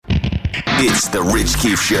It's the Rich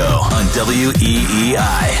Keefe Show on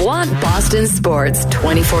WEEI. Want Boston sports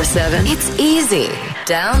 24/7? It's easy.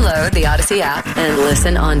 Download the Odyssey app and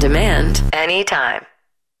listen on demand anytime.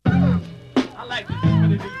 I like this.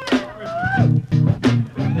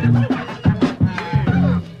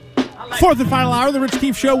 Fourth and final hour of the Rich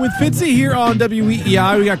Keefe Show with Fitzy here on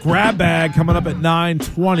WEEI. We got Grab Bag coming up at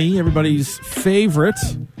 9:20, everybody's favorite.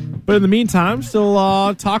 But in the meantime, still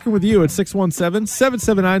talking with you at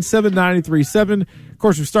 617-779-7937. Of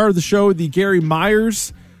course, we started the show with the Gary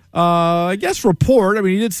Myers, report. I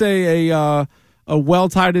mean, he did say a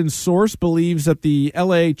well-tied-in source believes that the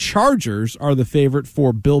L.A. Chargers are the favorite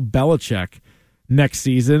for Bill Belichick next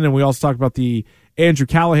season. And we also talked about the Andrew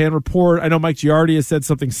Callahan report. I know Mike Giardi has said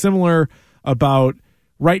something similar about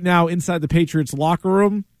right now inside the Patriots locker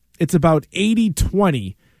room. It's about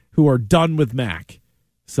 80-20 who are done with Mac.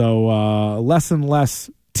 So less and less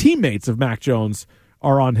teammates of Mac Jones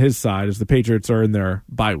are on his side as the Patriots are in their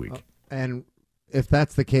bye week. And if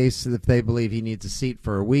that's the case, if they believe he needs a seat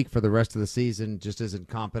for a week for the rest of the season, just isn't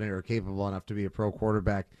competent or capable enough to be a pro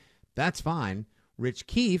quarterback, that's fine. Rich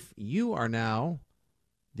Keefe, you are now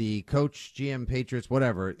the coach, GM, Patriots,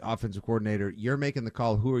 whatever, offensive coordinator. You're making the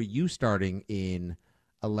call. Who are you starting in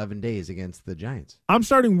 11 days against the Giants? I'm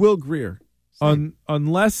starting Will Grier.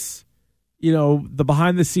 Unless, the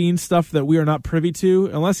behind-the-scenes stuff that we are not privy to,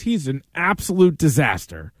 unless he's an absolute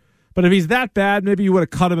disaster. But if he's that bad, maybe you would have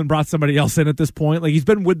cut him and brought somebody else in at this point. Like, he's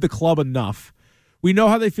been with the club enough. We know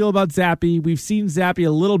how they feel about Zappe. We've seen Zappe a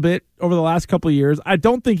little bit over the last couple of years. I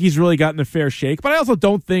don't think he's really gotten a fair shake, but I also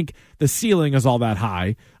don't think the ceiling is all that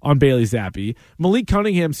high on Bailey Zappe. Malik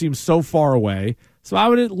Cunningham seems so far away, so I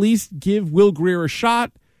would at least give Will Grier a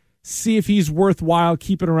shot, see if he's worthwhile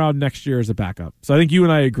keeping around next year as a backup. So I think you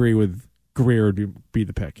and I agree with Grier would be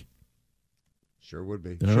the pick. Sure would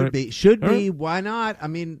be. Should be. Why not? I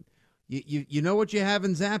mean, you know what you have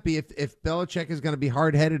in Zappe. If Belichick is going to be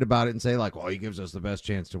hard-headed about it and say, like, well, he gives us the best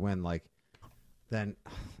chance to win, then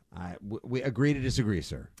we agree to disagree,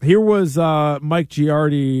 sir. Here was Mike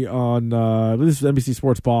Giardi on this is NBC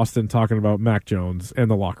Sports Boston talking about Mac Jones and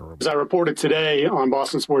the locker room. As I reported today on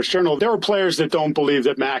Boston Sports Journal, there are players that don't believe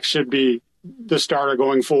that Mac should be the starter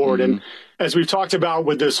going forward. Mm-hmm. And as we've talked about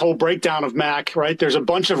with this whole breakdown of Mac, right, there's a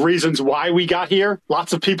bunch of reasons why we got here.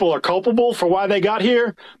 Lots of people are culpable for why they got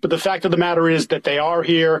here. But the fact of the matter is that they are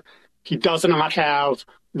here. He does not have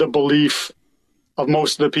the belief of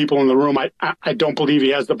most of the people in the room. I don't believe he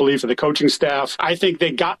has the belief of the coaching staff. I think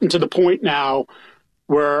they've gotten to the point now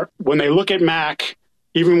where when they look at Mac,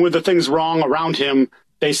 even with the things wrong around him,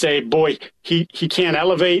 they say, boy, he can't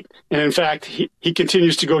elevate. And in fact, he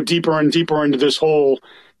continues to go deeper and deeper into this hole.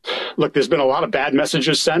 Look, there's been a lot of bad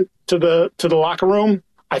messages sent to the locker room.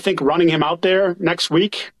 I think running him out there next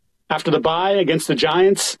week after the bye against the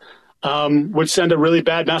Giants would send a really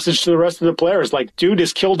bad message to the rest of the players. Like, dude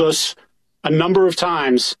has killed us a number of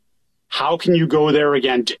times. How can you go there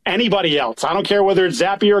again? Anybody else? I don't care whether it's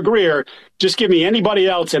Zappe or Grier. Just give me anybody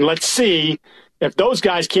else, and let's see if those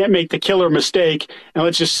guys can't make the killer mistake, and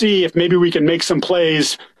let's just see if maybe we can make some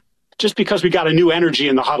plays just because we got a new energy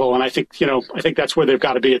in the huddle. And I think that's where they've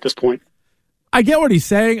got to be at this point. I get what he's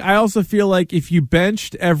saying. I also feel like if you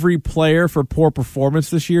benched every player for poor performance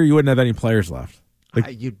this year, you wouldn't have any players left.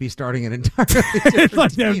 Like, you'd be starting an entirely different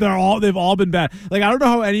like team. they've all been bad. Like, I don't know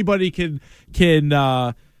how anybody can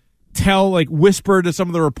tell, like, whisper to some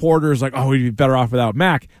of the reporters, like, oh, we'd be better off without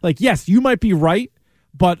Mac. Like, yes, you might be right,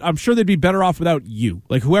 but I'm sure they'd be better off without you.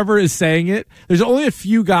 Like, whoever is saying it, there's only a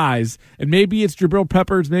few guys, and maybe it's Jabril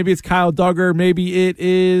Peppers, maybe it's Kyle Duggar, maybe it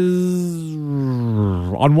is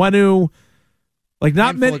Onwenu. Like,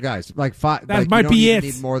 not many guys. Like, five. That like, might be it.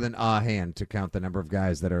 You need more than a hand to count the number of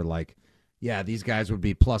guys that are like, yeah, these guys would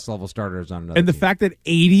be plus-level starters on another And the team. fact that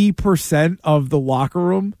 80% of the locker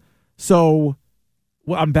room, so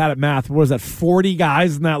I'm bad at math. What is that? 40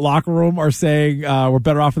 guys in that locker room are saying we're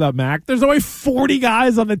better off without Mac. There's only 40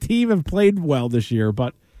 guys on the team have played well this year,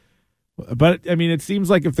 but I mean, it seems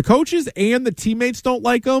like if the coaches and the teammates don't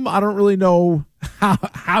like him, I don't really know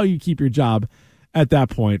how you keep your job at that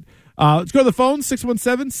point. Let's go to the phone,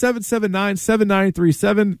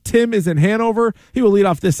 617-779-7937. Tim is in Hanover. He will lead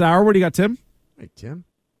off this hour. What do you got, Tim? Hey, Tim.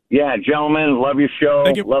 Yeah, gentlemen, love your show.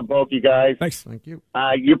 Thank you. Love both you guys. Thanks. Thank you.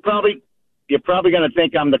 You're probably going to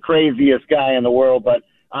think I'm the craziest guy in the world, but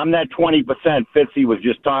I'm that 20% Fitzy was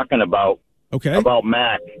just talking about. Okay. About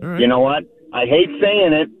Mac. Right. You know what? I hate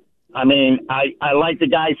saying it. I mean, I like the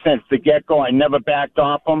guy since the get-go. I never backed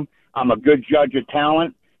off him. I'm a good judge of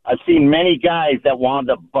talent. I've seen many guys that wound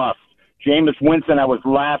up bust. Jameis Winston, I was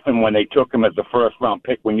laughing when they took him as the first-round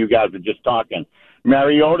pick when you guys were just talking.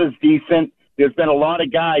 Mariota's decent. There's been a lot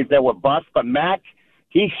of guys that were bust, but Mac,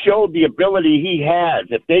 he showed the ability he has.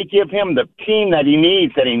 If they give him the team that he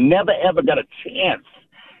needs, that he never, ever got a chance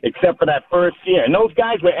except for that first year. And those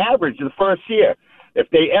guys were average the first year. If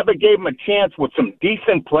they ever gave him a chance with some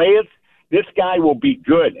decent players, this guy will be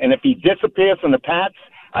good. And if he disappears from the Pats,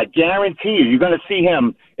 I guarantee you're going to see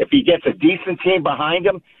him, if he gets a decent team behind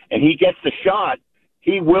him and he gets the shot,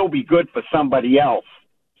 he will be good for somebody else.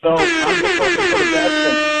 So I'm just hoping for the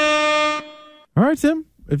best. All right, Tim.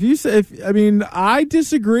 I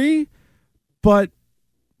disagree, but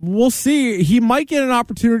we'll see. He might get an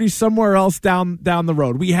opportunity somewhere else down the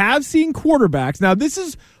road. We have seen quarterbacks. Now, this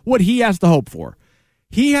is what he has to hope for.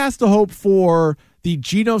 He has to hope for the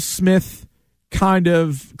Geno Smith kind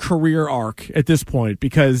of career arc at this point,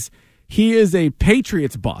 because he is a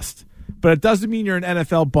Patriots bust, but it doesn't mean you're an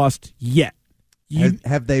NFL bust yet.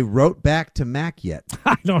 Have they wrote back to Mac yet?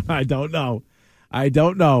 I don't know.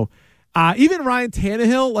 Even Ryan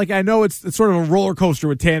Tannehill, I know it's sort of a roller coaster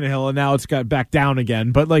with Tannehill, and now it's got back down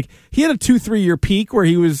again. But he had a 2-3 year peak where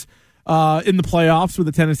he was in the playoffs with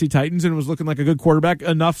the Tennessee Titans and was looking like a good quarterback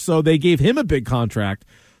enough, so they gave him a big contract.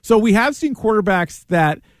 So we have seen quarterbacks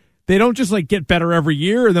that they don't just get better every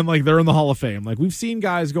year and then they're in the Hall of Fame. We've seen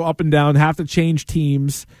guys go up and down, have to change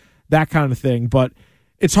teams, that kind of thing. But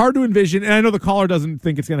it's hard to envision, and I know the caller doesn't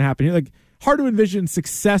think it's going to happen here. Hard to envision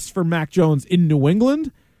success for Mac Jones in New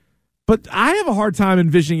England. But I have a hard time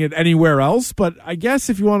envisioning it anywhere else. But I guess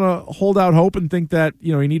if you want to hold out hope and think that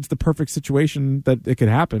he needs the perfect situation, that it could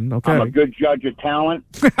happen. Okay, I'm a good judge of talent.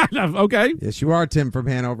 Okay, yes, you are, Tim from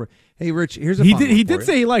Hanover. Hey, Rich, here's a he did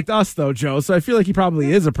say he liked us though, Joe. So I feel like he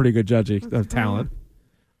probably is a pretty good judge of talent.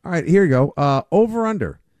 All right, here you go. Over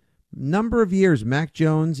under number of years Mac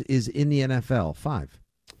Jones is in the NFL. 5.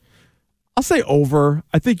 I'll say over.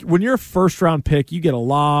 I think when you're a first round pick, you get a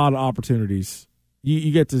lot of opportunities.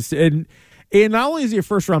 You get to see, and not only is he a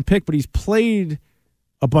first round pick, but he's played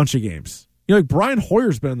a bunch of games. Brian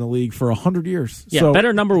Hoyer's been in the league for 100 years. Yeah, so,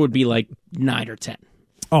 better number would be 9 or 10.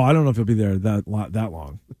 Oh, I don't know if he'll be there that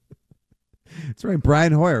long. That's right,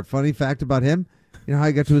 Brian Hoyer. Funny fact about him: you know how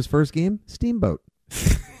he got to his first game? Steamboat.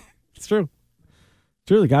 It's true.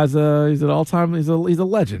 The guy's he's an all time. He's a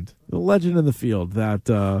legend. A legend in the field.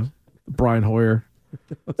 That Brian Hoyer.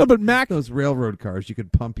 No, but Mac, those railroad cars you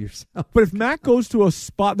could pump yourself. But if Mac goes to a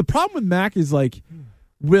spot, the problem with Mac is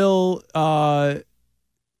will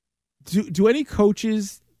do any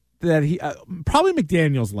coaches that he probably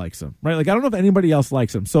McDaniels likes him, right? I don't know if anybody else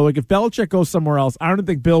likes him. So if Belichick goes somewhere else, I don't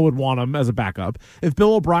think Bill would want him as a backup. If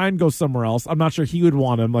Bill O'Brien goes somewhere else, I'm not sure he would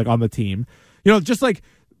want him on the team. Just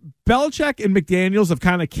Belichick and McDaniels have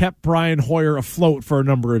kind of kept Brian Hoyer afloat for a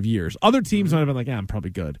number of years. Other teams might have been I'm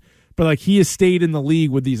probably good. But he has stayed in the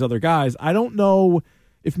league with these other guys. I don't know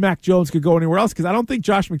if Mac Jones could go anywhere else because I don't think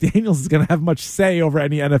Josh McDaniels is going to have much say over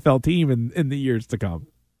any NFL team in the years to come.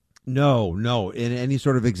 No. In any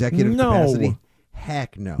sort of executive capacity?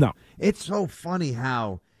 Heck no. No. It's so funny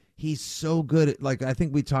how he's so good at, I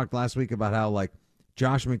think we talked last week about how,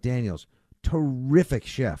 Josh McDaniels, terrific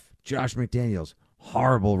chef. Josh McDaniels,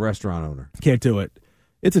 horrible restaurant owner. Can't do it.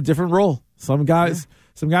 It's a different role. Some guys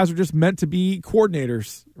are just meant to be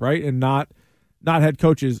coordinators, right, and not head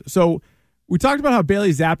coaches. So we talked about how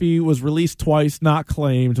Bailey Zappi was released twice, not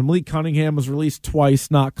claimed. Malik Cunningham was released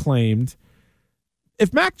twice, not claimed.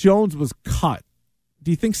 If Mac Jones was cut,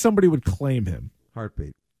 do you think somebody would claim him?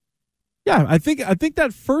 Heartbeat. Yeah, I think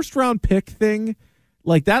that first round pick thing,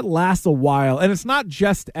 that lasts a while, and it's not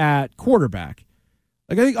just at quarterback.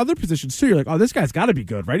 I think other positions too. You're this guy's got to be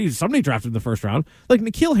good, right? Somebody drafted in the first round.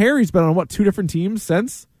 N'Keal Harry's been on 2 different teams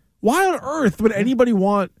since. Why on earth would anybody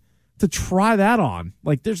want to try that on?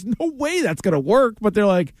 There's no way that's going to work. But they're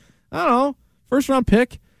I don't know, first round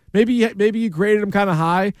pick. Maybe you graded him kind of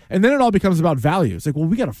high, and then it all becomes about value. It's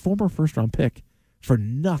we got a former first round pick for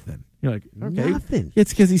nothing. You're okay, nothing.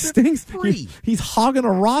 It's because he stinks. He's hogging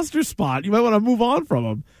a roster spot. You might want to move on from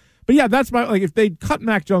him. But yeah, that's my if they cut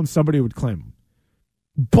Mac Jones, somebody would claim him.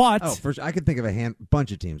 But I could think of a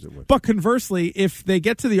bunch of teams that would. But conversely, if they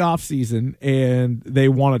get to the offseason and they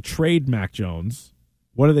want to trade Mac Jones,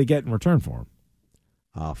 what do they get in return for him?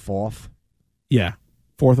 4th. Yeah,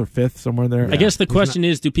 4th or 5th, somewhere in there. I guess the question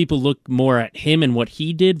is, do people look more at him and what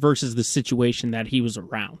he did versus the situation that he was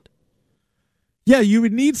around? Yeah, you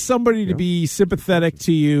would need somebody to be sympathetic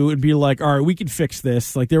to you and be all right, we can fix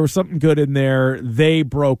this. There was something good in there. They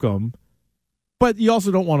broke them. But you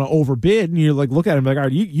also don't want to overbid, and you look at him all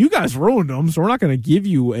right, you guys ruined him, so we're not going to give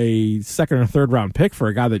you a 2nd or 3rd round pick for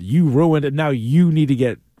a guy that you ruined and now you need to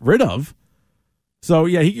get rid of. So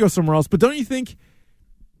yeah, he can go somewhere else. But don't you think?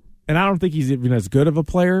 And I don't think he's even as good of a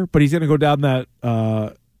player, but he's going to go down that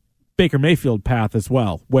Baker Mayfield path as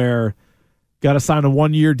well, where got to sign a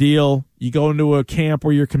 1-year deal. You go into a camp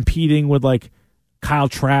where you're competing with like Kyle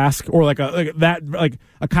Trask or like a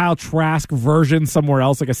Kyle Trask version somewhere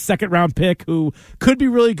else, like a 2nd-round pick who could be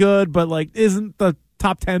really good, but like isn't the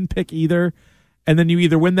top 10 pick either. And then you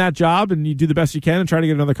either win that job and you do the best you can and try to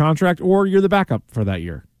get another contract, or you're the backup for that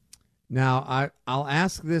year. Now, I'll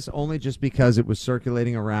ask this only just because it was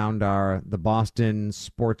circulating around the Boston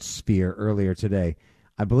sports sphere earlier today.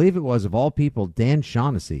 I believe it was, of all people, Dan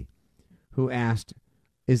Shaughnessy, who asked,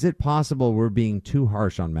 is it possible we're being too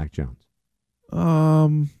harsh on Mac Jones?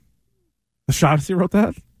 Shaughnessy wrote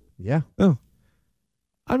that? Yeah. Oh.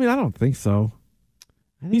 I mean, I don't think so.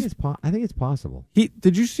 I think it's possible.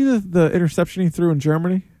 Did you see the interception he threw in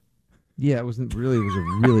Germany? Yeah, it was a really,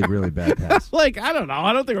 really bad pass. Like, I don't know.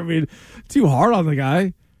 I don't think we're being too hard on the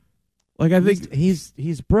guy. Like, I think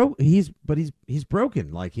he's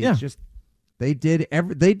broken. Like, he's just, they did.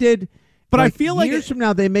 But like, I feel like years from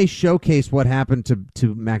now, they may showcase what happened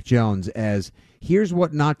to Mac Jones as here's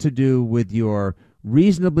what not to do with your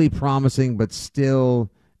reasonably promising but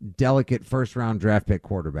still delicate first-round draft pick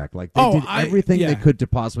quarterback. Like, they did everything they could to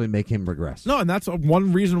possibly make him regress. No, and that's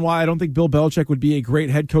one reason why I don't think Bill Belichick would be a great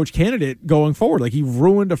head coach candidate going forward. Like, he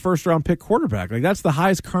ruined a first-round pick quarterback. Like, that's the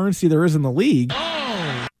highest currency there is in the league.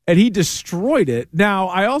 Oh. And he destroyed it. Now,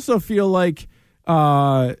 I also feel like,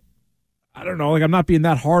 I don't know, like I'm not being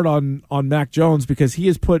that hard on Mac Jones because he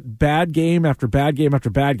has put bad game after bad game after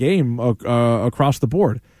bad game across the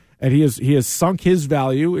board. And he has sunk his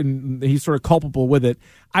value, and he's sort of culpable with it.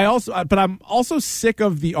 But I'm also sick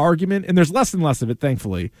of the argument, and there's less and less of it,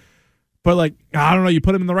 thankfully. But like, I don't know, you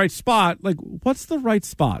put him in the right spot. Like, what's the right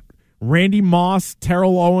spot? Randy Moss,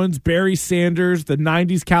 Terrell Owens, Barry Sanders, the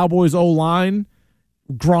 '90s Cowboys O-line,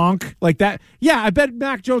 Gronk, like that. Yeah, I bet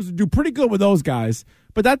Mac Jones would do pretty good with those guys,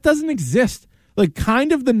 but that doesn't exist. Like,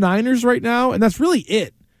 kind of the Niners right now, and that's really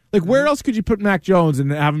it. Like, where else could you put Mac Jones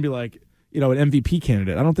and have him be like, an MVP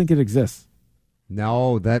candidate? I don't think it exists.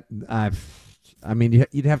 No,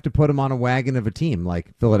 you'd have to put him on a wagon of a team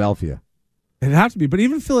like Philadelphia. It'd have to be. But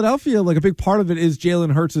even Philadelphia, like a big part of it is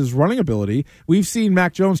Jalen Hurts' running ability. We've seen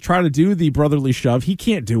Mac Jones try to do the brotherly shove. He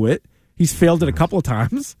can't do it. He's failed it a couple of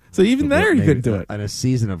times. So even there, he couldn't do it. In a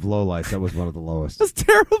season of lowlights, that was one of the lowest. That's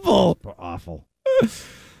terrible. Awful.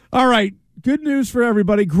 All right. Good news for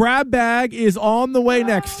everybody. Grab Bag is on the way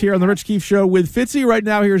next here on The Rich Keefe Show with Fitzy. Right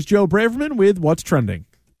now, here's Joe Braverman with What's Trending.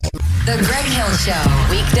 The Greg Hill Show,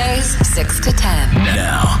 weekdays 6 to 10.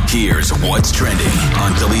 Now, here's What's Trending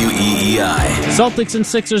on WEEI. Celtics and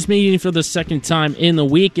Sixers meeting for the second time in the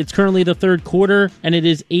week. It's currently the third quarter, and it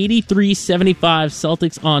is 83-75.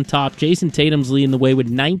 Celtics on top. Jason Tatum's leading the way with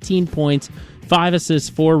 19 points, 5 assists,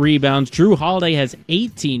 4 rebounds. Drew Holiday has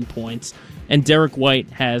 18 points, and Derek White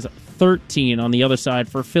has 13 on the other side.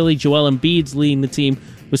 For Philly, Joel Embiid's leading the team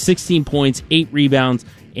with 16 points, 8 rebounds,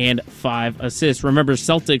 and 5 assists. Remember,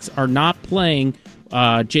 Celtics are not playing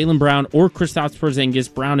Jaylen Brown or Kristaps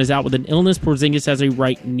Porzingis. Brown is out with an illness. Porzingis has a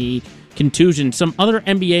right knee contusion. Some other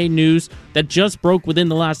NBA news that just broke within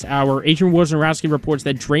the last hour. Adrian Wojnarowski reports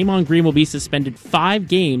that Draymond Green will be suspended 5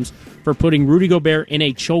 games for putting Rudy Gobert in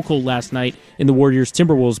a chokehold last night in the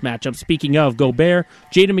Warriors-Timberwolves matchup. Speaking of, Gobert,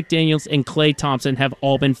 Jaden McDaniels, and Klay Thompson have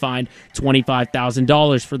all been fined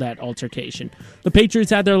 $25,000 for that altercation. The Patriots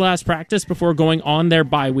had their last practice before going on their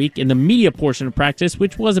bye week. In the media portion of practice,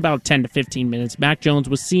 which was about 10 to 15 minutes, Mac Jones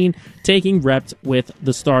was seen taking reps with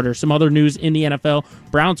the starter. Some other news in the NFL,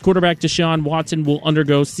 Browns quarterback Deshaun Watson will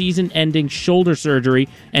undergo season-ending shoulder surgery,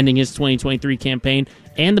 ending his 2023 campaign.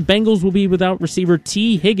 And the Bengals will be without receiver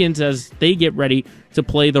T. Higgins as they get ready to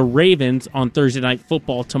play the Ravens on Thursday Night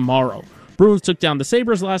Football tomorrow. Bruins took down the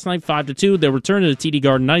Sabres last night 5-2. They'll return to the TD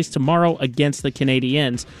Garden Ice tomorrow against the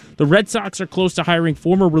Canadiens. The Red Sox are close to hiring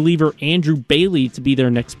former reliever Andrew Bailey to be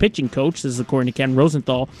their next pitching coach. This is according to Ken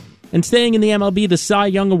Rosenthal. And staying in the MLB, the Cy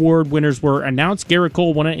Young Award winners were announced. Garrett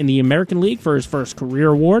Cole won it in the American League for his first career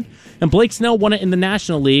award, and Blake Snell won it in the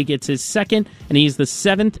National League. It's his second, and he's the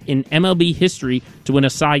 7th in MLB history to win a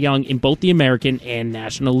Cy Young in both the American and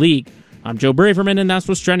National League. I'm Joe Braverman, and that's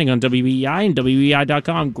what's trending on WEEI and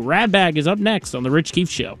WEEI.com. Grab Bag is up next on The Rich Keefe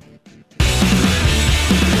Show.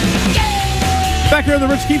 Back here on The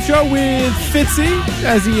Rich Keefe Show with Fitzy,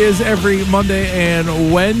 as he is every Monday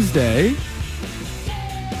and Wednesday.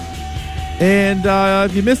 And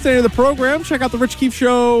if you missed any of the program, check out the Rich Keefe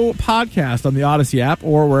Show podcast on the Odyssey app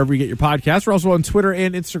or wherever you get your podcasts. We're also on Twitter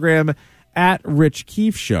and Instagram at Rich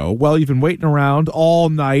Keefe Show. Well, you've been waiting around all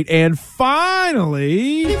night, and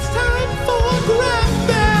finally, it's time for Grab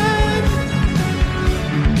Bag.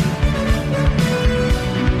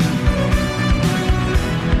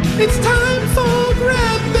 It's time for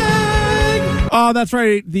Grab Bag. Oh, that's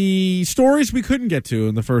right. The stories we couldn't get to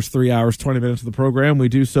in the first 3 hours, 20 minutes of the program, we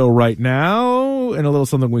do so right now in a little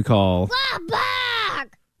something we call...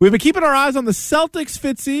 We've been keeping our eyes on the Celtics,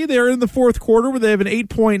 Fitzy. They're in the fourth quarter where they have an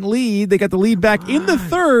 8-point lead. They got the lead back in the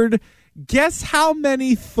third. Guess how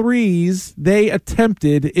many threes they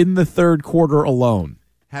attempted in the third quarter alone?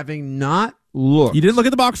 Having not looked. You didn't look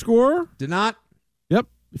at the box score? Did not? Yep.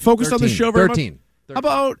 Focused 13, on the show very 13. much. How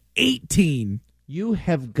about 18? You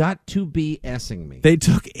have got to be S-ing me. They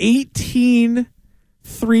took 18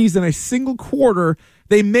 threes in a single quarter.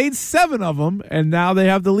 They made 7 of them, and now they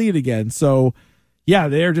have the lead again. So, yeah,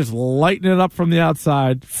 they're just lighting it up from the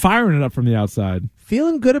outside, firing it up from the outside.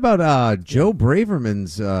 Feeling good about Joe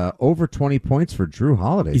Braverman's over 20 points for Drew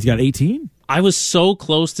Holiday. He's got 18. I was so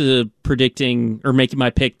close to predicting or making my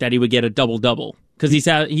pick that he would get a double-double because he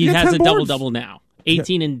has a double-double now,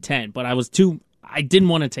 18 and 10. But I didn't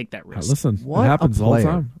want to take that risk. Listen, what it happens all the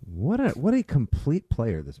time. What a complete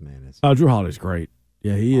player this man is. Drew Holiday's great.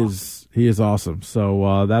 Yeah, he is. He is awesome.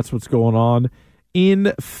 So that's what's going on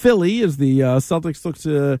in Philly as the Celtics look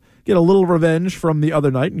to get a little revenge from the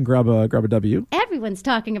other night and grab a W. Everyone's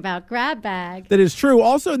talking about grab bag. That is true.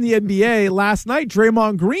 Also in the NBA last night,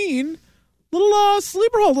 Draymond Green, little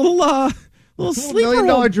sleeper hole, little sleeper $1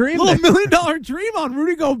 million dream. Little $1 million dream on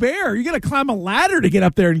Rudy Gobert. You got to climb a ladder to get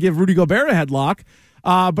up there and give Rudy Gobert a headlock.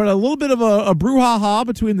 But a little bit of a brouhaha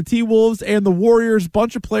between the T-Wolves and the Warriors.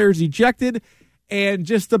 Bunch of players ejected. And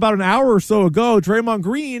just about an hour or so ago, Draymond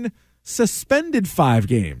Green suspended 5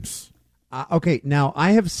 games. Okay, now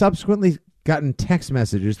I have subsequently gotten text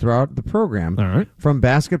messages throughout the program from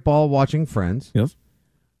basketball watching friends. Yes.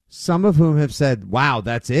 Some of whom have said, wow,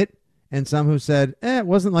 that's it. And some who said, it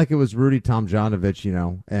wasn't like it was Rudy Tomjanovich,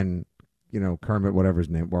 and Kermit, whatever his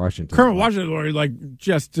name, Washington. Kermit Washington,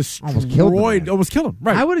 just destroyed, almost killed him.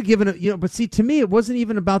 Right. I would have given it, but see, to me, it wasn't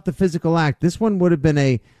even about the physical act. This one would have been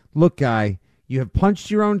a, look, guy, you have punched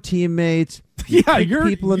your own teammates. You're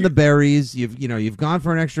people in the berries. You've gone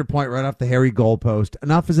for an extra point right off the hairy goalpost.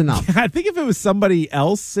 Enough is enough. I think if it was somebody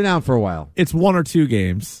else, sit down for a while. It's 1 or 2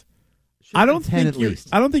 games. I don't think at least.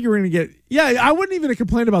 I don't think you're going to get. Yeah, I wouldn't even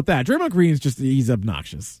complain about that. Draymond Green is he's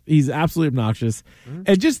obnoxious. He's absolutely obnoxious, and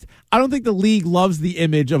I don't think the league loves the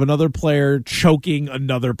image of another player choking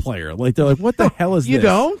another player. Like they're like, what the hell is this? You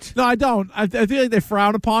don't? No, I don't. I feel like they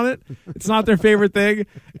frown upon it. It's not their favorite thing,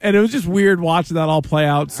 and it was just weird watching that all play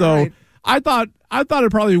out. So right. I thought it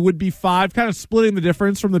probably would be 5, kind of splitting the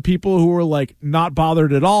difference from the people who were like not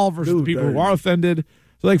bothered at all versus the people who are offended.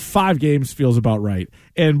 So, 5 games feels about right.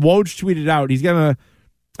 And Woj tweeted out he's going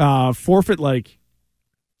to forfeit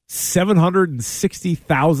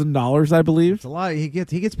 $760,000, I believe. It's a lot. He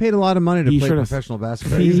gets paid a lot of money to play professional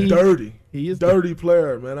basketball. He's dirty. He is dirty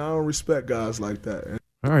player, man. I don't respect guys like that.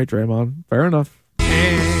 All right, Draymond. Fair enough.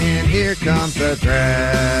 And here comes the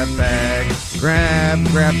grab bag. Grab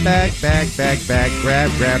bag,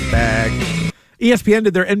 grab bag. ESPN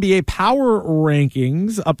did their NBA power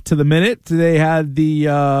rankings up to the minute. They had the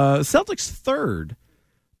Celtics 3rd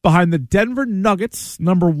behind the Denver Nuggets,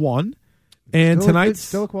 number 1. And tonight's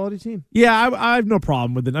still a quality team. Yeah, I have no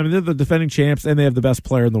problem with it. I mean, they're the defending champs, and they have the best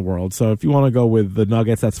player in the world. So if you want to go with the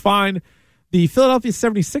Nuggets, that's fine. The Philadelphia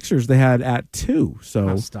 76ers they had at 2.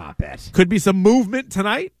 So stop it. Could be some movement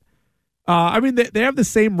tonight. I mean, they have the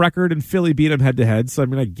same record, and Philly beat them head-to-head. So, I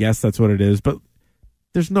mean, I guess that's what it is. But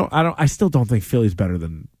I still don't think Philly's better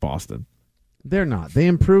than Boston. They're not. They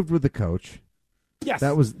improved with the coach. Yes.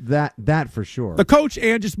 That was that for sure. The coach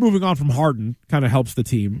and just moving on from Harden kind of helps the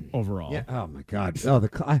team overall. Yeah. Oh my God. Oh,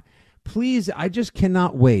 please, I just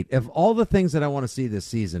cannot wait. Of all the things that I want to see this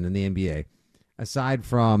season in the NBA, aside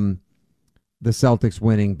from the Celtics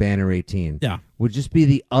winning banner 18, would just be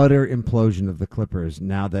the utter implosion of the Clippers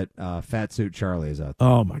now that Fat Suit Charlie is out there.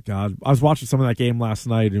 Oh my God! I was watching some of that game last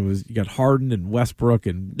night. And you got Harden and Westbrook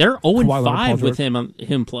and they're 0-5 with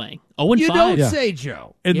him playing. 0-5. You don't say,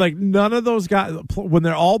 Joe. And none of those guys, when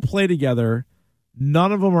they all play together,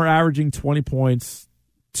 none of them are averaging 20 points.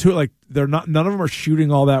 None of them are shooting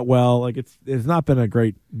all that well. It's not been a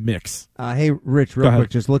great mix. Hey, Rich, real quick,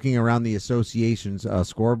 just looking around the association's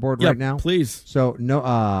scoreboard right now. Please. So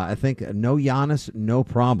I think no Giannis, no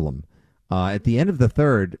problem. At the end of the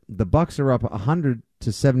third, the Bucks are up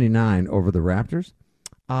 100-79 over the Raptors.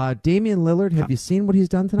 Damian Lillard, have you seen what he's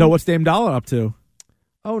done tonight? No, what's Dame Dollar up to?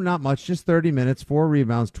 Oh, not much. Just 30 minutes, 4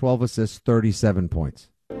 rebounds, 12 assists, 37 points.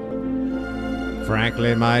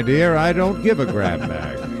 Frankly, my dear, I don't give a grab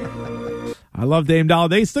bag. I love Dame Dollar.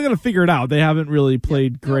 They still got to figure it out. They haven't really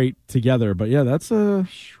played great together. But, yeah, that's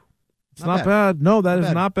it's not bad. No, that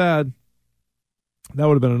is not bad. That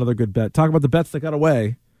would have been another good bet. Talk about the bets that got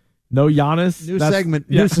away. No Giannis. New segment.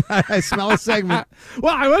 Yeah. I smell a segment.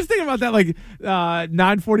 Well, I was thinking about that, like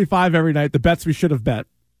 9:45 every night. The bets we should have bet.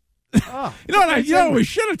 Oh, You know what we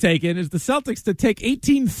should have taken is the Celtics to take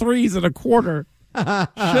 18 threes in a quarter. Should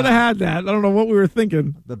have had that. I don't know what we were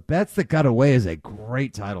thinking. The bets that got away is a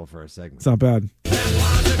great title for a segment. It's not bad.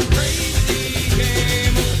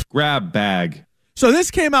 Grab bag. So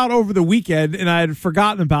this came out over the weekend, and I had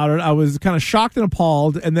forgotten about it. I was kind of shocked and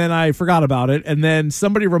appalled, and then I forgot about it. And then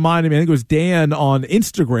somebody reminded me, I think it was Dan on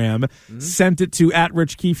Instagram, sent it to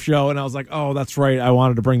 @RichKeefe and I was like, oh, that's right. I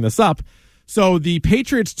wanted to bring this up. So the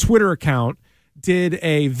Patriots Twitter account did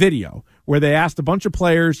a video where they asked a bunch of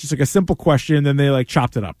players just like a simple question, and then they like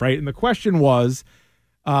chopped it up, right? And the question was,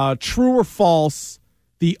 true or false,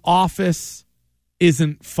 The Office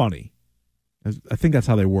isn't funny. I think that's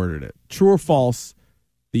how they worded it. True or false,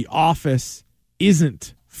 The Office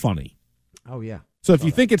isn't funny. Oh, yeah. So if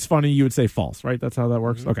you think it's funny, you would say false, right? That's how that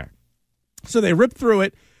works? Okay. So they ripped through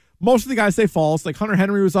it. Most of the guys say false. Like Hunter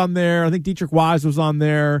Henry was on there. I think Dietrich Wise was on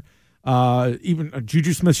there. Even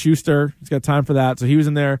Juju Smith-Schuster. He's got time for that. So he was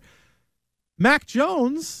in there. Mac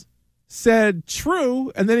Jones said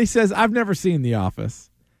true, and then he says, I've never seen The Office.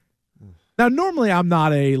 Now, normally I'm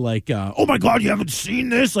not a oh my God, you haven't seen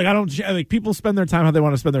this? Like, I don't, like, people spend their time how they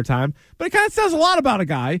want to spend their time. But it kind of says a lot about a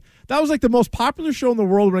guy. That was like the most popular show in the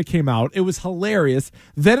world when it came out. It was hilarious.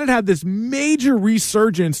 Then it had this major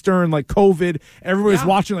resurgence during like COVID. Everybody was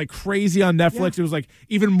watching like crazy on Netflix. It was like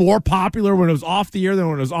even more popular when it was off the air than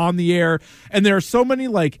when it was on the air. And there are so many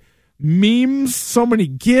like memes, so many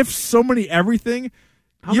GIFs, so many everything.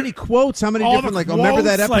 How many quotes? How many different, like, remember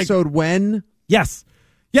that episode when? Yes.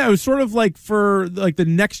 Yeah, it was sort of like for like the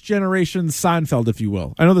next generation Seinfeld, if you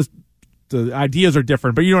will. I know the ideas are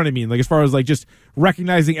different, but you know what I mean? Like as far as like just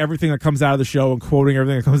recognizing everything that comes out of the show and quoting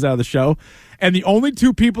everything that comes out of the show. And the only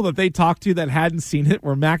two people that they talked to that hadn't seen it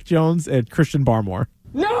were Mac Jones and Christian Barmore.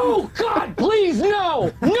 No! God, please,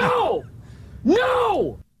 no! No!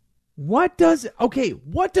 No! What does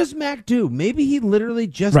Mac do? Maybe he literally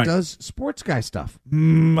just does sports guy stuff.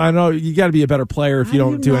 I know you got to be a better player if you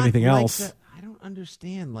don't do anything else. I don't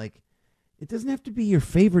understand. Like, it doesn't have to be your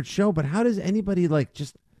favorite show, but how does anybody like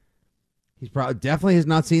just? He's probably definitely has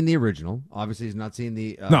not seen the original. Obviously, he's not seen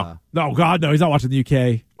the. No, God, no, he's not watching the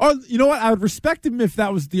UK. Or you know what? I would respect him if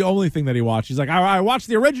that was the only thing that he watched. He's like, I watched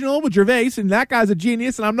the original with Gervais, and that guy's a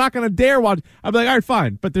genius, and I'm not going to dare watch. I'd be like, all right,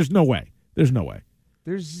 fine, but there's no way. There's no way.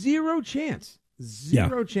 There's zero chance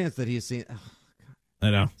that he has seen. Oh, I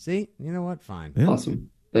know. See, you know what? Fine. Yeah. Awesome.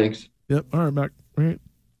 Thanks. Yep. All right, Mac. All right.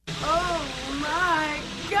 Oh my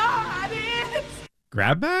God!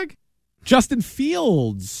 Grab bag? Justin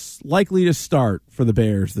Fields likely to start for the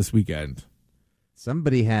Bears this weekend.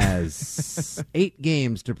 Somebody has 8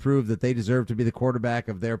 games to prove that they deserve to be the quarterback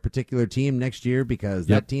of their particular team next year because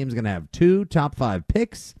that team's going to have 2 top 5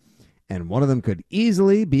 picks, and one of them could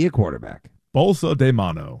easily be a quarterback. Bolsa de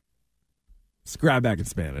mano. It's grab bag in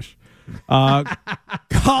Spanish.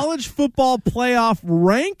 College football playoff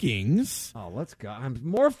rankings. Oh, let's go. I'm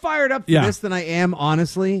more fired up for this than I am,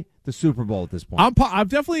 honestly, the Super Bowl at this point.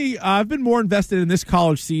 I've been more invested in this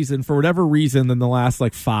college season for whatever reason than the last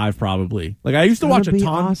like 5 probably. Like I used to watch a ton.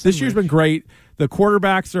 Awesome, this year's been great. The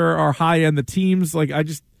quarterbacks are high end. The teams, like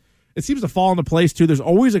it seems to fall into place too. There's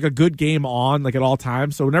always like a good game on like at all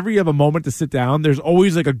times. So whenever you have a moment to sit down, there's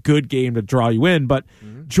always like a good game to draw you in. But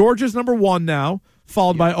Georgia's number 1 now,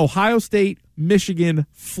 followed by Ohio State, Michigan,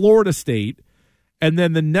 Florida State. And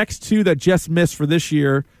then the next 2 that just missed for this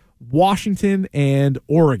year, Washington and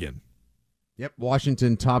Oregon. Yep,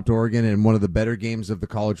 Washington topped Oregon in one of the better games of the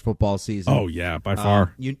college football season. Oh, yeah, by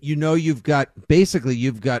far. You've got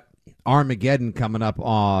Armageddon coming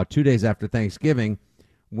up 2 days after Thanksgiving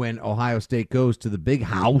when Ohio State goes to the big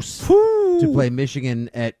house to play Michigan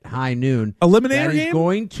at high noon. Eliminator That is game?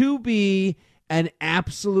 going to be an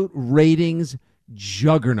absolute ratings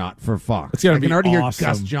juggernaut for Fox. I can already hear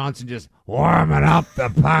Gus Johnson just warming up the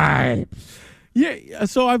pipes. Yeah,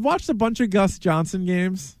 so I've watched a bunch of Gus Johnson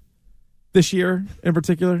games this year in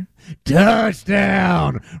particular.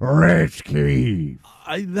 Touchdown, Rich Keefe.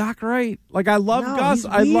 Not great. Like I love Gus.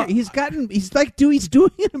 He's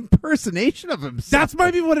doing an impersonation of himself. That's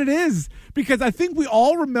maybe what it is because I think we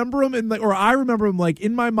all remember him or I remember him like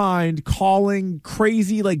in my mind calling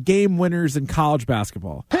crazy like game winners in college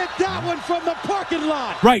basketball. Hit that one from the parking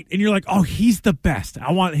lot. Right, and you're like, oh, he's the best.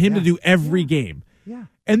 I want him to do every game. Yeah,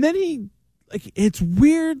 and then it's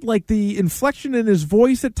weird, like the inflection in his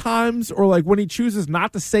voice at times, or like when he chooses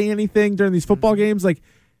not to say anything during these football games, like.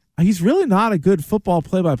 He's really not a good football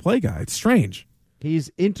play-by-play guy. It's strange.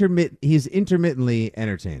 He's intermittently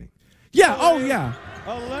entertaining. Yeah. Oh, yeah.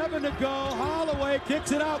 11 to go. Holloway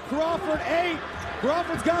kicks it out. Crawford, 8.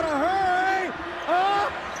 Crawford's got to hurry.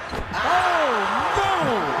 Oh,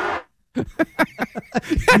 no.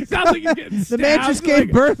 It sounds like he's getting The man just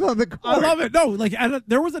gave birth on the court. I love it. No, like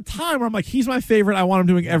there was a time where I'm like, he's my favorite. I want him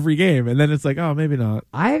doing every game, and then it's like, oh, maybe not.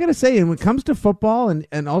 I gotta say, and when it comes to football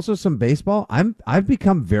and also some baseball, I've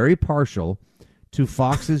become very partial to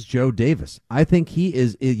Fox's Joe Davis. I think he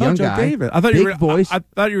is a young Joe guy. Davis. I thought big you were, voice. I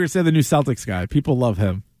thought you were going to say the new Celtics guy. People love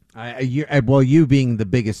him. You being the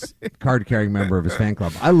biggest card-carrying member of his fan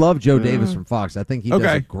club. I love Joe Davis from Fox. I think he does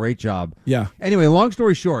a great job. Yeah. Anyway, long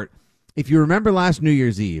story short, if you remember last New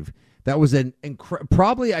Year's Eve, that was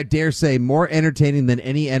probably, I dare say, more entertaining than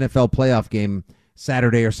any NFL playoff game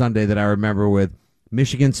Saturday or Sunday that I remember, with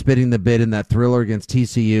Michigan spitting the bid in that thriller against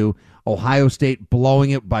TCU, Ohio State blowing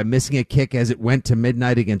it by missing a kick as it went to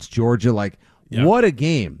midnight against Georgia. What a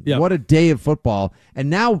game. Yep. What a day of football. And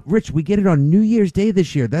now, Rich, we get it on New Year's Day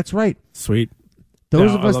this year. That's right. Sweet.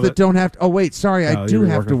 Those of us that don't have to... Oh, wait, sorry. I do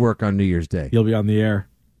have to work on New Year's Day. You'll be on the air.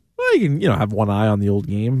 Well, you can, have one eye on the old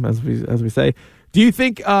game, as we say. Do you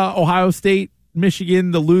think Ohio State,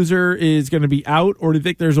 Michigan, the loser, is going to be out, or do you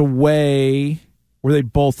think there's a way where they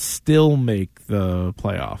both still make the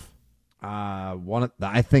playoff?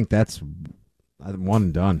 I think that's one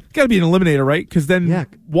and done. Got to be an eliminator, right? Because then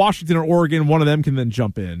Washington or Oregon, one of them can then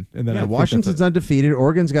jump in, and then Washington's undefeated.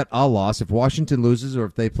 Oregon's got a loss. If Washington loses, or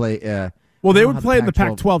if they play. Well, they would play in the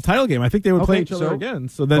Pac-12 title game. I think they would play each other again.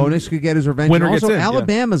 So then Bonus could get his revenge. Winner And also, gets in,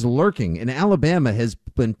 Alabama's lurking, and Alabama has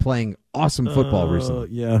been playing awesome football recently.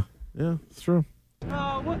 Yeah, it's true.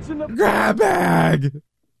 What's in the Grab bag.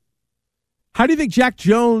 How do you think Jack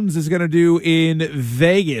Jones is going to do in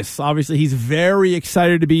Vegas? Obviously, he's very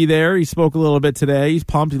excited to be there. He spoke a little bit today. He's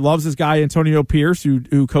pumped. He loves his guy, Antonio Pierce,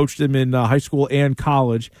 who coached him in high school and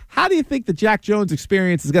college. How do you think the Jack Jones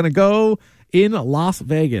experience is going to go in Las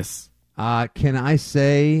Vegas? Can I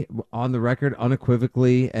say on the record,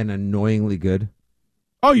 unequivocally and annoyingly good?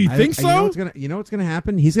 Oh, you think so? You know what's going to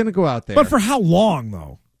happen? He's going to go out there. But for how long,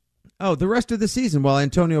 though? Oh, the rest of the season while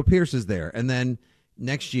Antonio Pierce is there. And then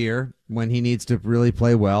next year, when he needs to really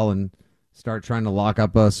play well and start trying to lock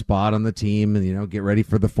up a spot on the team and, get ready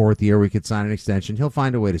for the fourth year, we could sign an extension, he'll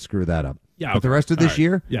find a way to screw that up. Yeah. But the rest of this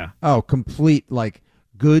year? Yeah. Oh, complete,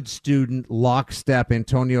 good student, lockstep.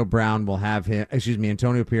 Antonio Pierce will have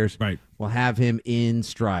him in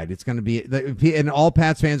stride. It's going to be, and all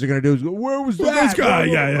Pats fans are going to do is go, where was that? This guy?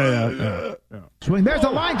 Yeah. swing? There's a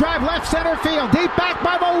line drive left center field. Deep back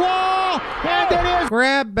by the wall. And it is.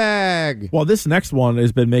 Grab bag. Well, this next one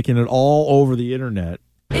has been making it all over the internet.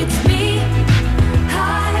 It's me.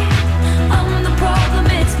 Hi, I'm the problem.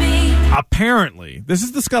 It's me. Apparently, this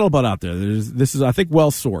is the scuttlebutt out there. This is, I think,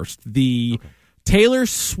 well sourced. Taylor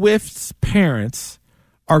Swift's parents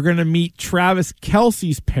are going to meet Travis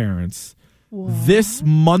Kelce's parents this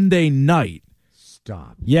Monday night.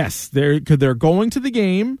 Stop. Yes, they're going to the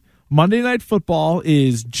game. Monday Night Football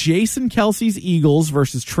is Jason Kelce's Eagles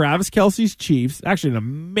versus Travis Kelce's Chiefs. Actually, an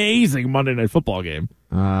amazing Monday Night Football game.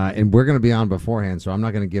 And we're going to be on beforehand, so I'm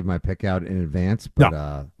not going to give my pick out in advance, but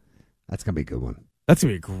that's going to be a good one. That's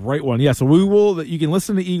going to be a great one. Yeah, so you can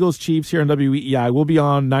listen to Eagles Chiefs here on WEEI. We'll be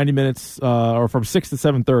on 90 minutes or from 6 to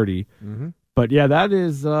 7:30. Mm-hmm. But yeah, that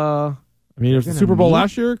is, it was the Super Bowl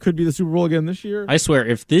last year. Could be the Super Bowl again this year. I swear,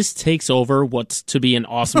 if this takes over what's to be an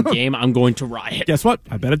awesome game, I'm going to riot. Guess what?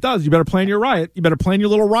 I bet it does. You better plan your riot. You better plan your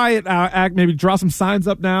little riot act. Maybe draw some signs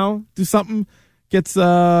up now. Do something. Get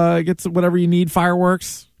whatever you need,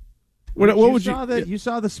 fireworks. You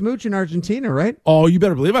saw the smooch in Argentina, right? Oh, you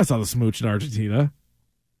better believe I saw the smooch in Argentina.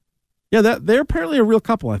 Yeah, they're apparently a real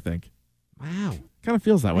couple, I think. Wow. Kind of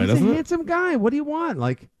feels that way, doesn't it? He's a handsome guy. What do you want?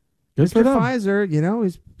 Good Mr. Pfizer,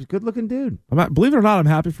 he's a good-looking dude. Believe it or not, I'm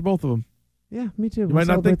happy for both of them. Yeah, me too. You might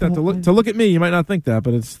not think that. To look at me, you might not think that,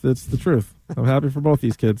 but it's the truth. I'm happy for both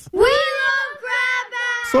these kids. We love grab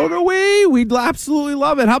bags. So do we. We'd absolutely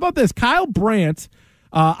love it. How about this? Kyle Brandt.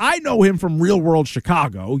 I know him from Real World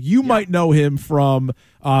Chicago. You might know him from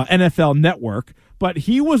NFL Network, but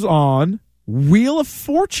he was on Wheel of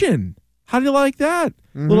Fortune. How do you like that?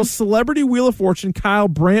 Mm-hmm. Little celebrity Wheel of Fortune. Kyle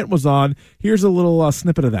Brandt was on. Here's a little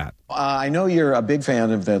snippet of that. I know you're a big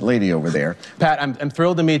fan of that lady over there. Pat, I'm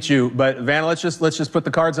thrilled to meet you, but Vanna, let's just put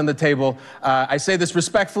the cards on the table. I say this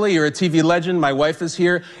respectfully. You're a TV legend. My wife is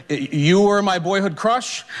here. You were my boyhood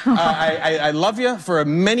crush. I love you. For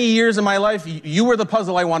many years of my life, you were the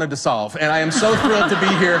puzzle I wanted to solve, and I am so thrilled to be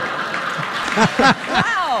here.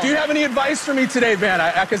 Wow. Do you have any advice for me today,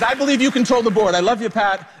 Vanna? Because I believe you control the board. I love you,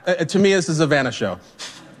 Pat. To me, this is a Vanna show.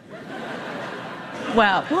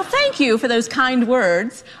 Well, thank you for those kind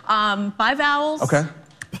words. 5 vowels. Okay.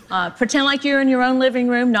 Pretend like you're in your own living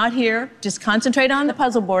room, not here. Just concentrate on the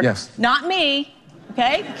puzzle board. Yes. Not me,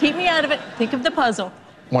 okay? Keep me out of it. Think of the puzzle.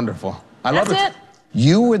 Wonderful. I love That's it.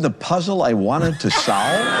 You were the puzzle I wanted to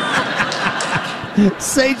solve?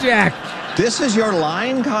 Say, Jack. This is your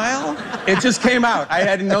line, Kyle? It just came out. I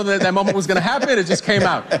didn't know that moment was going to happen. It just came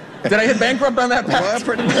out. Did I hit bankrupt on that pass?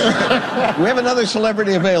 We have another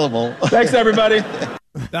celebrity available. Thanks, everybody.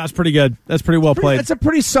 That's pretty good. That's pretty well played. That's a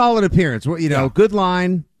pretty solid appearance. Well, good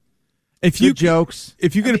line. Good jokes.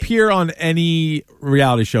 If you could appear on any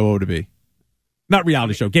reality show, what would it be? Not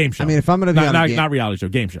reality show, game show. I mean, if I'm going to be on a game, not reality show,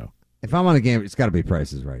 game show. If I'm on a game, it's got to be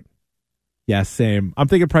Price is Right. Yeah, same. I'm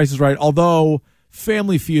thinking Price is Right, although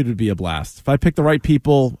Family Feud would be a blast. If I pick the right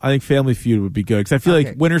people, I think Family Feud would be good because I feel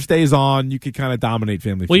like winner stays on. You could kind of dominate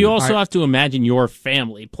Family Feud. Well, you also have to imagine your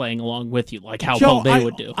family playing along with you, like how well they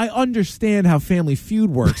would do. I understand how Family Feud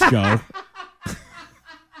works, Joe.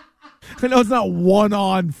 I know it's not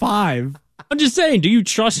 1-on-5. I'm just saying, do you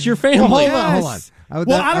trust your family? Well, hold on. I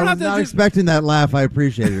was not expecting that laugh. I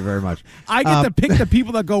appreciate it very much. I get to pick the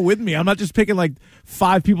people that go with me. I'm not just picking like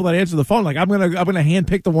 5 people that answer the phone. Like I'm gonna hand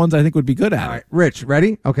pick the ones I think would be good at it. All right, Rich,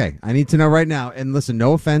 ready? Okay, I need to know right now. And listen,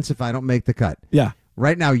 no offense if I don't make the cut. Yeah.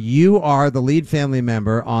 Right now, you are the lead family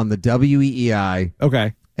member on the WEEI.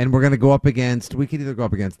 Okay. And we're going to go up against, we could either go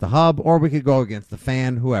up against the Hub or we could go against the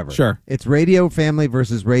Fan, whoever. Sure. It's Radio Family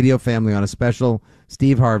versus Radio Family on a special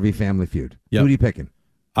Steve Harvey Family Feud. Yep. Who are you picking?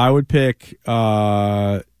 I would pick.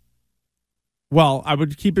 I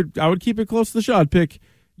would keep it close to the show. I'd pick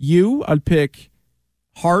you. I'd pick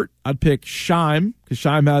Hart. I'd pick Shime because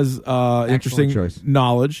Shime has interesting choice.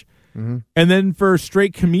 knowledge. Mm-hmm. And then for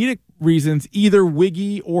straight comedic reasons, either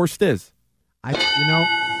Wiggy or Stiz.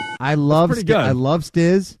 I love pretty good. I love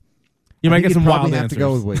Stiz. You might get some wild have answers. to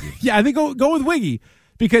go with Wiggy. Yeah, I think go with Wiggy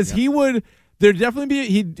because he would. There'd definitely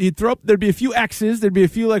be he'd throw up. There'd be a few X's. There'd be a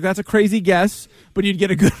few like that's a crazy guess, but you'd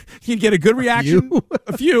get a good reaction.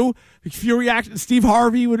 a few reactions. Steve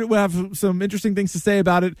Harvey would have some interesting things to say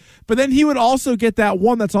about it, but then he would also get that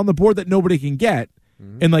one that's on the board that nobody can get,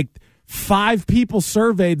 and like 5 people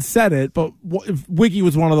surveyed said it, but Wiggy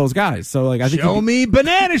was one of those guys. So like I think show me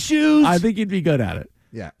banana shoes. I think he'd be good at it.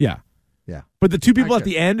 Yeah. But the 2 people at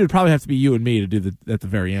the end, it'd probably have to be you and me to do at the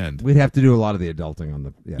very end. We'd have to do a lot of the adulting on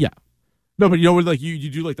the yeah. No, but like you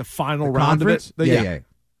do like the final round conference? of it. Yeah.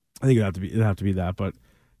 I think it'd have to be that. But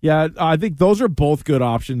yeah, I think those are both good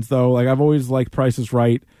options though. Like I've always liked Price is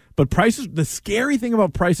Right, but the scary thing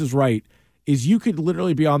about Price is Right is you could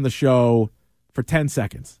literally be on the show for 10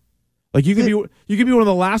 seconds. Like you could be one of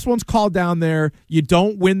the last ones called down there. You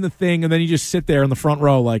don't win the thing, and then you just sit there in the front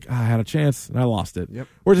row like I had a chance and I lost it. Yep.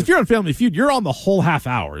 Whereas if you're on Family Feud, you're on the whole half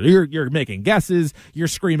hour. You're making guesses. You're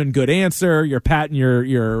screaming good answer. You're patting your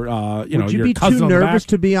Would you your be cousin too on the nervous back.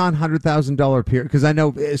 to be on $100,000 Pyramid? Because I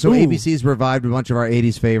know ABC's revived a bunch of our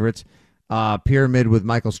 '80s favorites. Pyramid with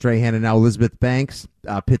Michael Strahan and now Elizabeth Banks,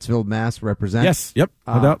 Pittsfield, Mass. Represent. Yes. Yep.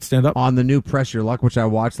 No doubt. Stand up on the new Press Your Luck, which I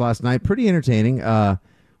watched last night. Pretty entertaining.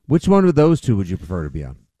 Which one of those 2 would you prefer to be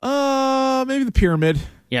on? Maybe the Pyramid.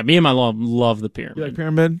 Yeah, me and my mom love the Pyramid. You like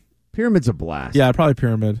Pyramid? Pyramid's a blast. Yeah, probably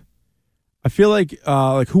Pyramid. I feel like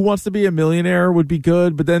Who Wants to Be a Millionaire would be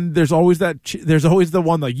good, but then there's always there's always the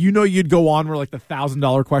one like you'd go on where like the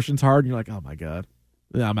 $1,000 question's hard, and you're like, oh my god,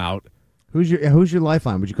 yeah, I'm out. Who's your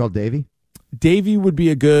lifeline? Would you call Davey? Davey would be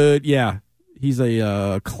a good He's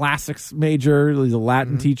a classics major. He's a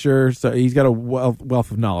Latin teacher, so he's got a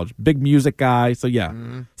wealth of knowledge. Big music guy, so yeah.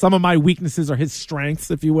 Some of my weaknesses are his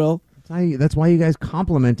strengths, if you will. That's why you guys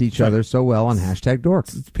compliment each other so well on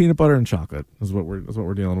 #Dorks. It's peanut butter and chocolate is what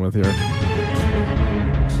we're dealing with here.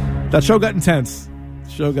 That show got intense.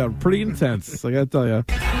 The show got pretty intense. I gotta tell you.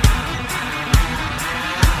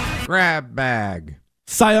 Grab bag.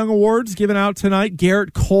 Cy Young Awards given out tonight.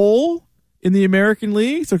 Garrett Cole in the American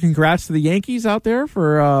League, so congrats to the Yankees out there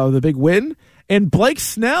for the big win. And Blake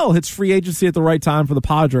Snell hits free agency at the right time for the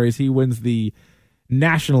Padres. He wins the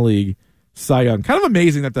National League Cy Young. Kind of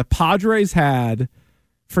amazing that the Padres had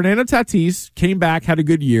Fernando Tatis came back, had a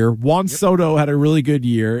good year. Juan Soto had a really good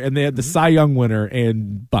year, and they had the Cy Young winner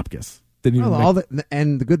and Bupkis.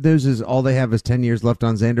 And the good news is all they have is 10 years left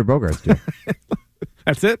on Xander Bogaerts too.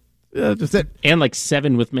 That's it. Yeah, just it. And like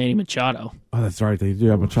 7 with Manny Machado. Oh, that's right. They do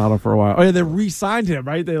have Machado for a while. Oh, yeah, they re-signed him,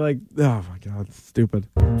 right? They oh, my God, it's stupid.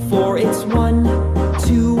 4, it's 1,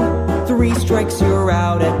 2, 3 strikes, you're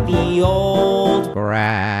out at the old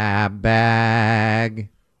grab bag.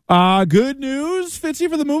 Good news, Fitzy,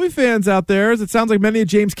 for the movie fans out there, as it sounds like many of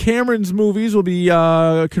James Cameron's movies will be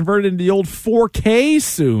converted into the old 4K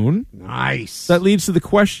soon. Nice. That leads to the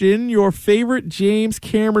question, your favorite James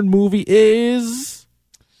Cameron movie is...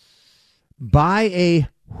 Buy a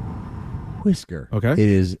whisker. Okay. It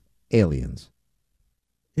is Aliens.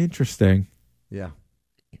 Interesting. Yeah.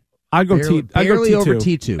 I'd go Barely- T. I'd go barely T2. over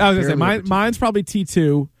T2. I was gonna say Barely over mine's probably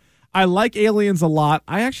T2. I like Aliens a lot.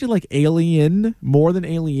 I actually like Alien more than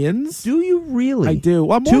Aliens. Do you really? I do.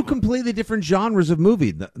 Well, Two completely different genres of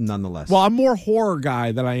movie, nonetheless. Well, I'm more horror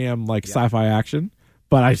guy than I am like sci-fi action.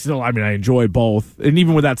 But I enjoy both. And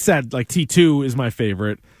even with that said, like T2 is my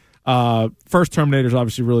favorite. First Terminator's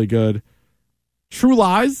obviously really good. True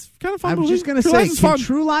Lies, kind of fun. I was movie. just going to True say, Lies is can fun.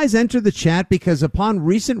 True Lies enter the chat? Because upon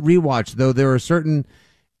recent rewatch, though, there are certain,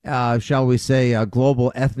 shall we say,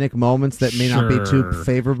 global ethnic moments that may not be too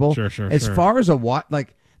favorable. As far as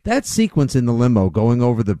like that sequence in the limo going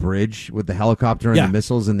over the bridge with the helicopter and the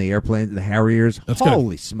missiles and the airplane, the Harriers.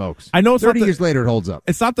 Holy smokes! I know it's 30 not years later, it holds up.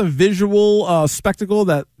 It's not the visual spectacle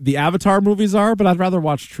that the Avatar movies are, but I'd rather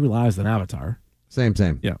watch True Lies than Avatar. Same.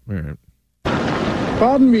 Yeah. All right.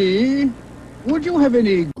 Pardon me, would you have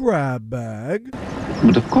any grab bag?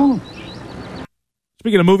 But of course.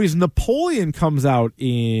 Speaking of movies, Napoleon comes out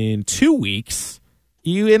in 2 weeks.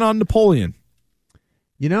 You in on Napoleon?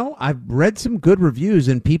 You know, I've read some good reviews,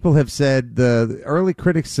 and people have said, the early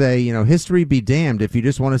critics say, you know, history be damned if you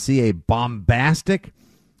just want to see a bombastic,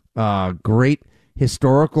 great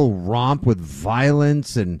historical romp with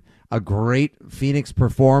violence and a great Phoenix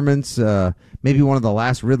performance, maybe one of the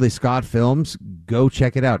last Ridley Scott films, go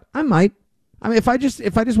check it out. I might. I mean, if I just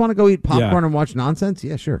want to go eat popcorn and watch nonsense,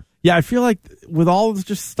 yeah, sure. Yeah, I feel like with all this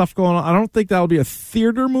just stuff going on, I don't think that'll be a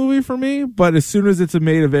theater movie for me, but as soon as it's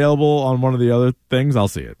made available on one of the other things, I'll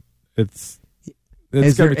see it.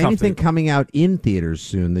 Is there anything coming out in theaters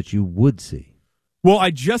soon that you would see? Well,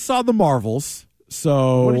 I just saw The Marvels,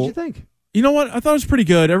 so... What did you think? You know what? I thought it was pretty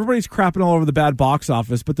good. Everybody's crapping all over the bad box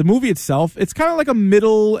office, but the movie itself, it's kind of like a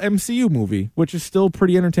middle MCU movie, which is still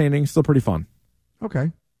pretty entertaining, still pretty fun.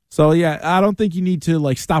 Okay. So, yeah, I don't think you need to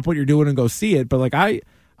like stop what you're doing and go see it, but like I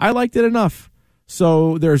liked it enough.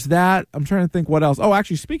 So there's that. I'm trying to think what else. Oh,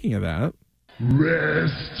 actually, speaking of that.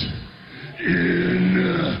 Rest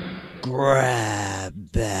in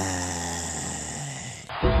grab bag.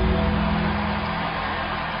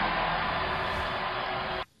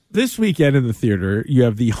 This weekend in the theater, you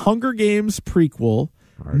have the Hunger Games prequel,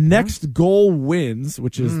 Next Goal Wins,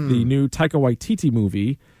 which is the new Taika Waititi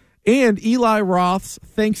movie, and Eli Roth's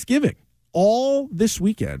Thanksgiving, all this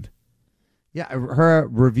weekend. Yeah, her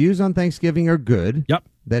reviews on Thanksgiving are good. Yep.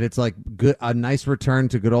 That it's like good, a nice return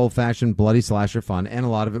to good old-fashioned bloody slasher fun, and a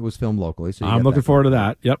lot of it was filmed locally. So I'm looking forward to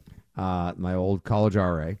that. Yep. My old college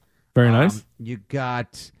RA. Very nice. You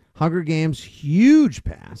got Hunger Games, huge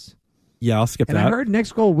pass. Yeah, I'll skip and that. I heard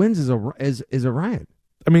Next Goal Wins is a riot.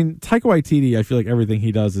 I mean, Taika Waititi, I feel like everything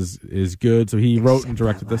he does is good. So he wrote and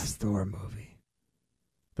directed this Thor movie,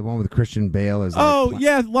 the one with Christian Bale as.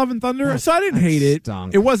 Yeah, Love and Thunder. So I didn't hate it.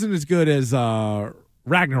 Stunk. It wasn't as good as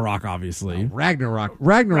Ragnarok, obviously. Ragnarok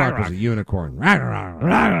was a unicorn.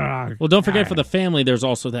 Ragnarok. Well, don't forget for the family, there's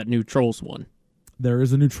also that new Trolls one. There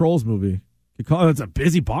is a new Trolls movie. It's a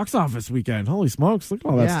busy box office weekend. Holy smokes! Look at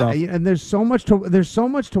all that stuff. And there's so much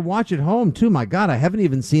to watch at home too. My God, I haven't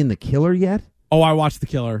even seen The Killer yet. Oh, I watched The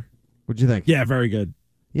Killer. What'd you think? Yeah, very good.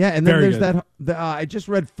 Yeah, and then Very there's good. that. I just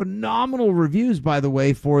read phenomenal reviews, by the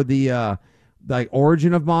way, for the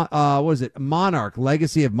origin of what was it? Monarch: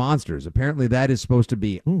 Legacy of Monsters. Apparently, that is supposed to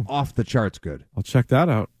be off the charts good. I'll check that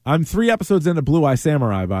out. I'm 3 episodes into Blue Eye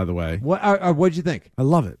Samurai, by the way. What'd you think? I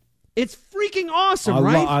love it. It's freaking awesome,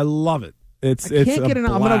 right? I love it. I can't get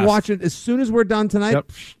enough. I'm going to watch it as soon as we're done tonight.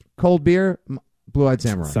 Yep. Cold beer, Blue-Eyed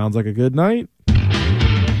Samurai. Sounds like a good night.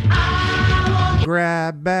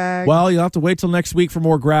 Grab bag. Well, you'll have to wait till next week for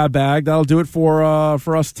more grab bag. That'll do it for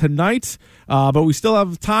us tonight. But we still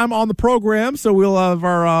have time on the program, so we'll have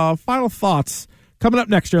our final thoughts coming up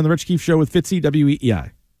next year on the Rich Keefe Show with Fitzy,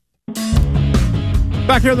 WEEI.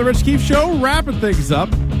 Back here on the Rich Keefe Show, wrapping things up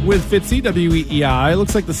with Fitzy, WEEI.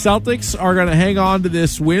 Looks like the Celtics are going to hang on to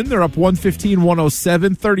this win. They're up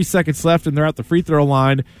 115-107, 30 seconds left, and they're at the free throw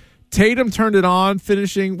line. Tatum turned it on,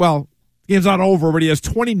 finishing, well, the game's not over, but he has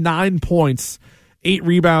 29 points, 8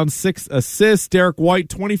 rebounds, 6 assists. Derek White,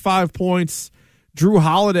 25 points. Drew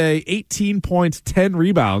Holiday, 18 points, 10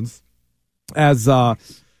 rebounds. As the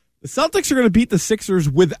Celtics are going to beat the Sixers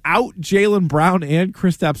without Jaylen Brown and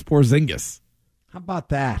Kristaps Porzingis. How about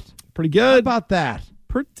that? Pretty good. How about that?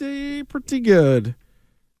 Pretty good.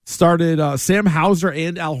 Started Sam Hauser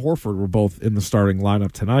and Al Horford were both in the starting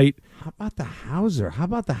lineup tonight. How about the Hauser? How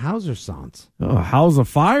about the Hauser Sons? Oh, Hauser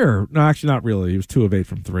fire. No, actually not really. He was 2 of 8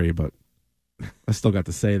 from 3, but I still got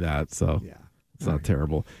to say that, so yeah, it's not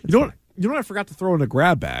terrible. You know what I forgot to throw in a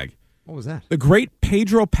grab bag? What was that? The great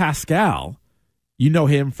Pedro Pascal. You know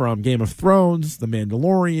him from Game of Thrones, The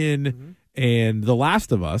Mandalorian, and The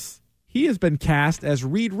Last of Us, he has been cast as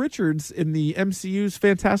Reed Richards in the MCU's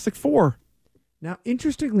Fantastic Four. Now,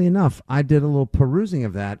 interestingly enough, I did a little perusing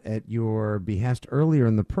of that at your behest earlier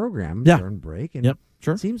in the program during break. And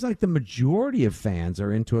sure. It seems like the majority of fans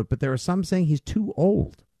are into it, but there are some saying he's too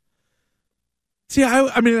old. See,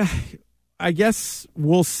 I guess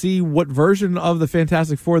we'll see what version of the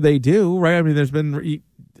Fantastic Four they do, right? I mean,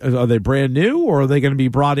 are they brand new, or are they going to be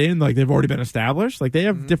brought in like they've already been established? Like they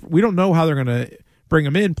have different. We don't know how they're going to bring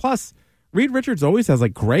them in. Plus, Reed Richards always has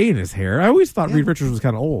like gray in his hair. I always thought Reed Richards was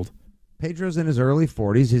kind of old. Pedro's in his early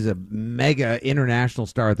 40s. He's a mega international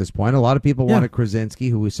star at this point. A lot of people wanted Krasinski,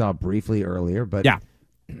 who we saw briefly earlier, but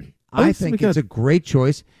I think it's a great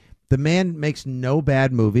choice. The man makes no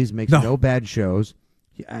bad movies, makes no bad shows.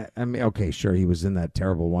 I mean, okay, sure, he was in that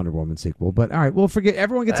terrible Wonder Woman sequel, but all right, we'll forget.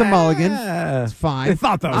 Everyone gets a mulligan. It's fine. I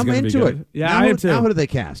thought that was going to be good. I'm into it. Yeah, I am too. Now who do they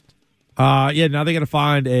cast? Now they got to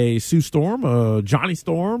find a Sue Storm, a Johnny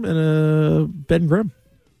Storm, and a Ben Grimm.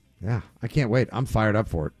 Yeah, I can't wait. I'm fired up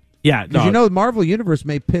for it. Yeah, because the Marvel Universe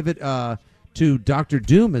may pivot to Doctor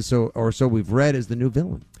Doom, so we've read, as the new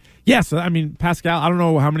villain. Yes, I mean Pascal. I don't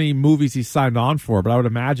know how many movies he's signed on for, but I would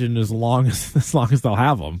imagine as long as they'll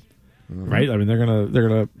have them, right? I mean they're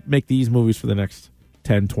gonna make these movies for the next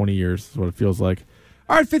 10, 20 years. Is what it feels like.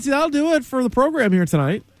 All right, Fitzy, that'll do it for the program here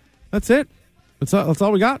tonight. That's it. That's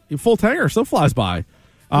all we got. Full tanger still flies by.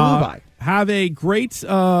 Have a great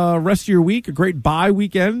rest of your week, a great bye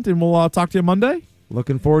weekend, and we'll talk to you Monday.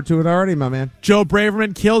 Looking forward to it already, my man. Joe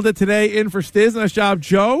Braverman killed it today in for Stiz. Nice job,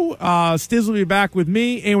 Joe. Stiz will be back with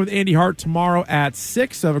me and with Andy Hart tomorrow at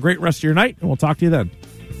 6. So have a great rest of your night, and we'll talk to you then.